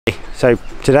So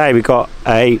today we got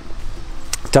a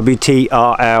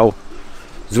WTRL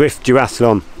Zwift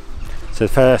Duathlon. So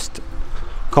the first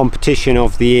competition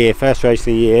of the year, first race of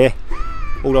the year,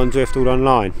 all on Zwift, all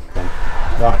online.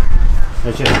 Right,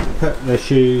 let's just put the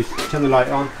shoes, turn the light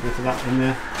on, and put that in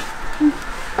there.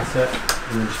 That's it.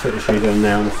 And then just put the shoes on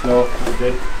there on the floor. That'll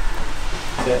do.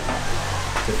 That's it.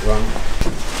 Just run.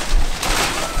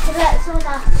 That's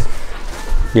sawdust.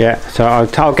 Yeah, so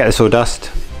I'll get the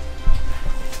sawdust.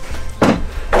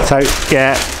 So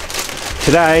yeah,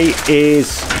 today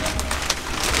is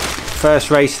first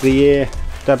race of the year.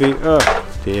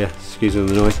 Excuse the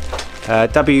noise.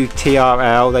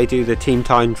 WTRL, they do the team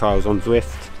time trials on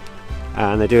Zwift,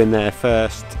 and they're doing their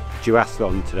first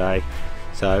duathlon today.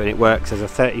 So, and it works as a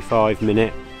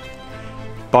 35-minute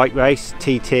bike race,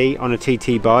 TT, on a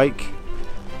TT bike.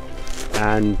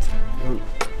 And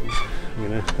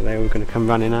are they all going to come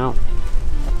running out?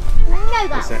 No,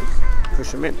 that's it.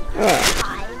 Push them in.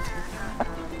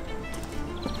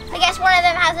 I guess one of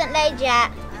them hasn't laid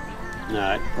yet.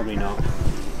 No, probably not.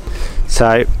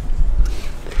 So,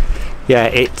 yeah,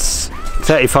 it's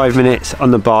 35 minutes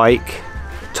on the bike,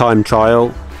 time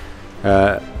trial.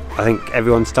 I think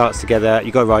everyone starts together.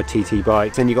 You got to ride TT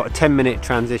bikes, then you got a 10-minute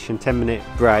transition, 10-minute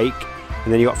break,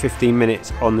 and then you got 15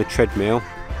 minutes on the treadmill.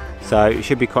 So it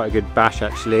should be quite a good bash,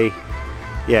 actually.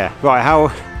 Yeah, right.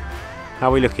 How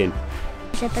are we looking?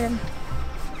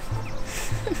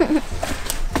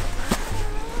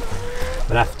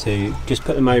 I'll have to just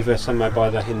put them over somewhere by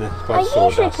the sawdust. I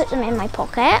usually put them in my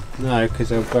pocket. No, because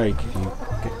they'll break if you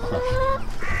get crushed.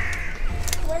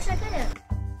 Where should I put it?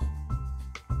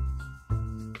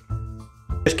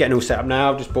 Just getting all set up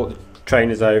now. I've just brought the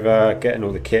trainers over, getting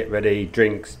all the kit ready,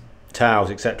 drinks, towels,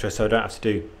 etc. So I don't have to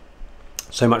do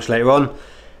so much later on.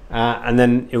 And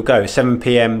then it'll go 7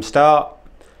 PM start.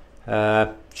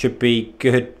 Should be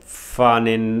good fun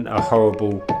in a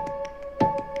horrible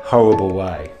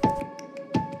way.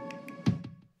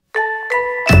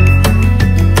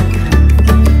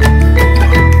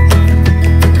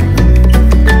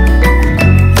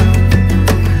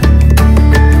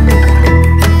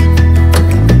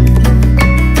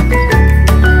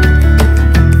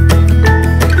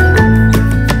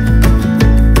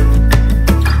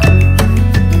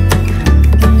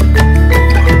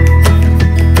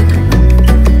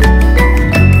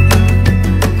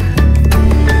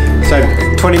 So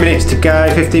 20 minutes to go,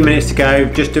 15 minutes to go,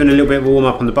 just doing a little bit of warm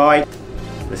up on the bike.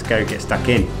 Let's go get stuck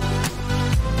in.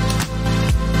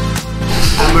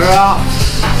 And we're off.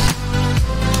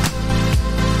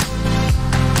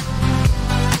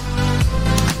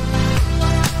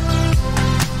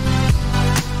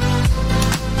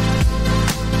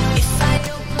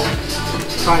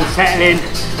 Try and settle in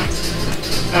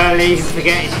early,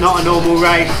 forget it's not a normal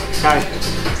race, so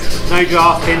no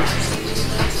drafting.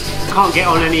 Can't get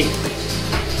on in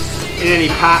any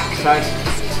pack, so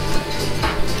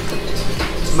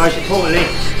most importantly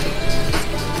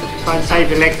try and save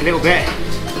the legs a little bit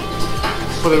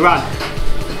for the run.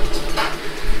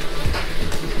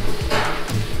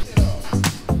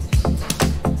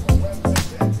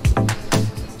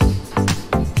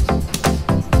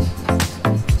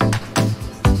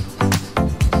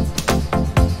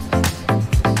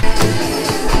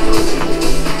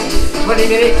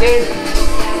 Minutes in.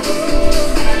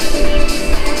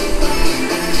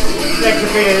 Legs are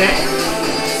feeling it.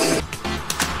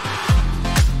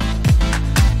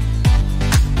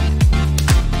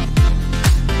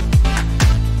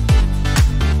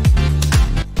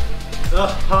 Oh,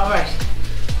 heart rate.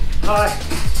 High.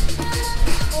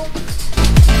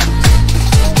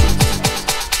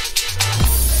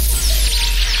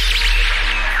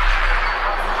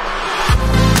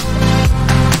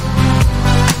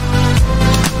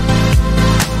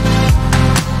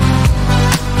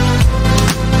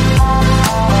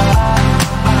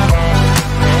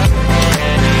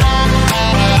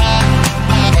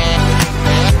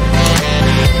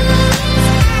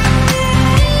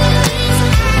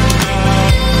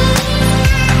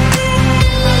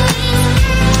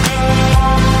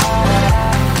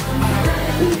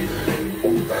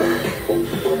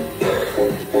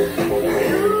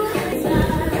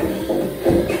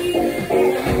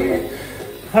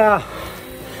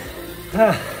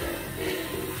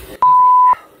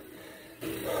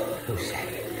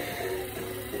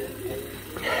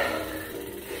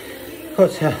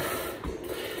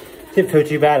 Didn't feel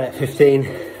too bad at 15,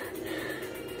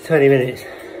 20 minutes,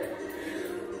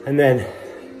 and then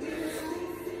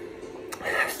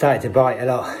started to bite a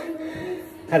lot.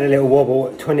 Had a little wobble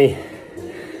at 20,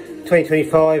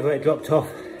 25 where it dropped off.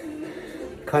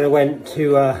 Kind of went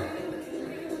to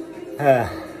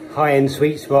high-end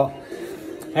sweet spot,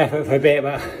 effort for a bit,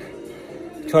 but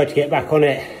tried to get back on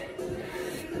it.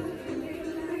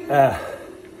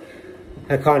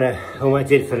 I kind of almost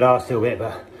did for the last little bit,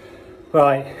 but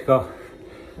right, got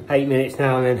 8 minutes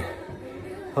now and then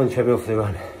on the treadmill for the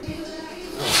run.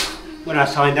 When I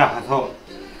signed up, I thought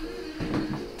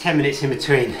 10 minutes in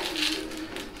between.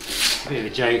 A bit of a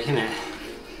joke, isn't it?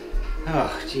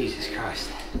 Oh, Jesus Christ.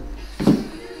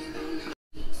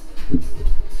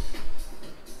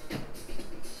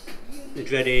 The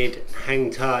dreaded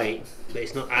hang tight, but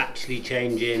it's not actually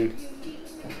changing.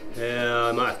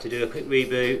 I might have to do a quick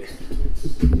reboot.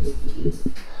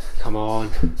 Come on.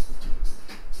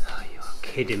 Oh, you are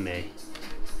kidding me.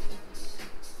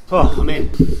 Oh, I'm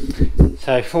in.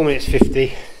 So 4 minutes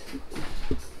 50.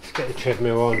 Let's get the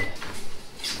treadmill on.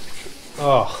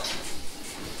 Oh,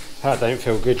 that don't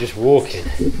feel good just walking.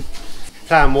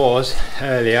 Plan was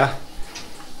earlier,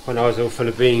 when I was all full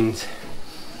of beans,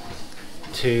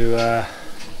 to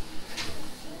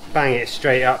bang it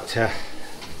straight up to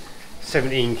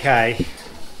 17k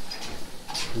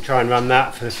and try and run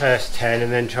that for the first 10 and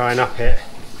then try and up it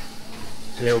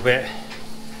a little bit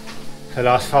for the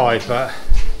last 5, but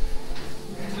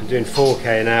I'm doing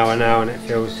 4k an hour now and it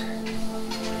feels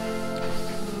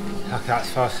like that's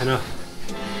fast enough.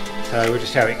 So we'll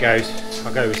just see how it goes.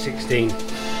 I'll go with 16,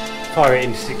 fire it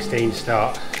into 16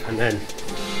 start and then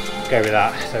go with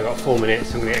that. So I've got 4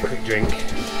 minutes, I'm going to get a quick drink.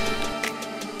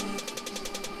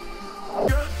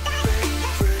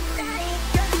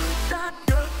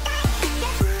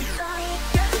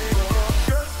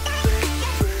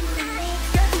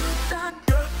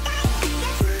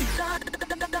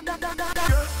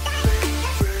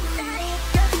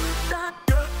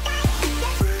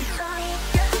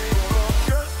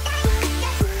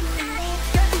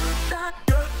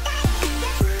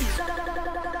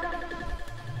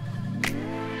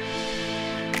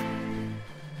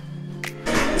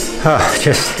 Oh,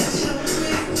 just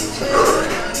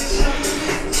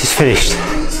finished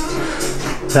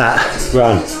that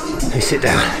run. Let me sit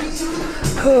down.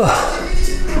 Oh.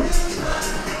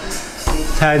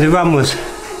 So the run was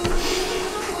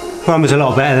a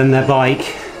lot better than the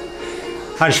bike.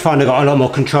 I just find I got a lot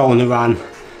more control on the run.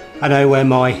 I know where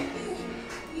my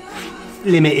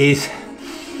limit is.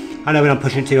 I know when I'm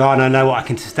pushing too hard and I know what I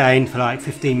can sustain for like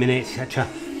 15 minutes, etc.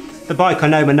 The bike, I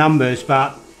know my numbers,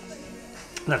 but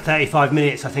that 35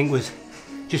 minutes I think was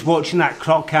just watching that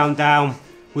clock count down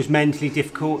was mentally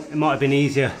difficult. It might have been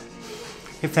easier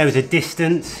if there was a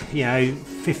distance, you know,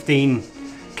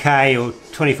 15k or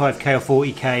 25k or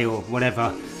 40k or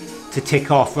whatever to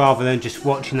tick off rather than just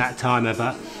watching that timer.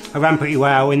 But I ran pretty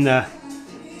well in the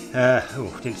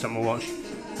oh, didn't stop my watch.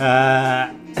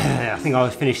 I think I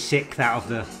was finished 6th out of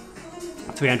the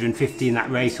 350 in that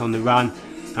race on the run,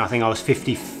 and I think I was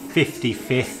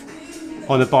 55th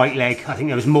on the bike leg. I think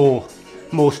there was more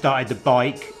started the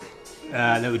bike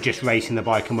that were just racing the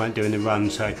bike and weren't doing the run.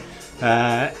 So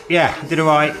yeah, did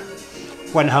alright,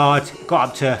 went hard, got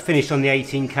up to finish on the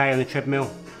 18k on the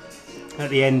treadmill at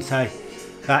the end, so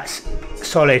that's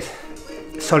solid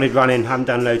running. I haven't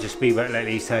done loads of speed work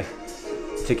lately, so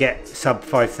to get sub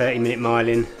 5:30 minute mile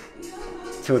in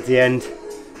towards the end,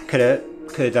 could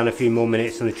have done a few more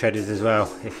minutes on the treaders as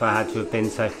well if I had to have been.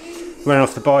 So running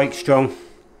off the bike strong.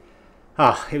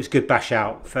 It was a good bash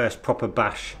out, first proper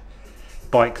bash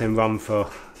bike then run for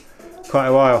quite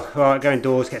a while. Right, go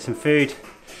indoors, get some food,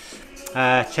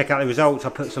 check out the results.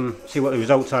 I'll see what the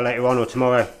results are later on or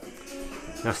tomorrow,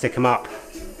 and I'll stick them up.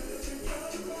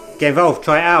 Get involved,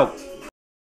 try it out.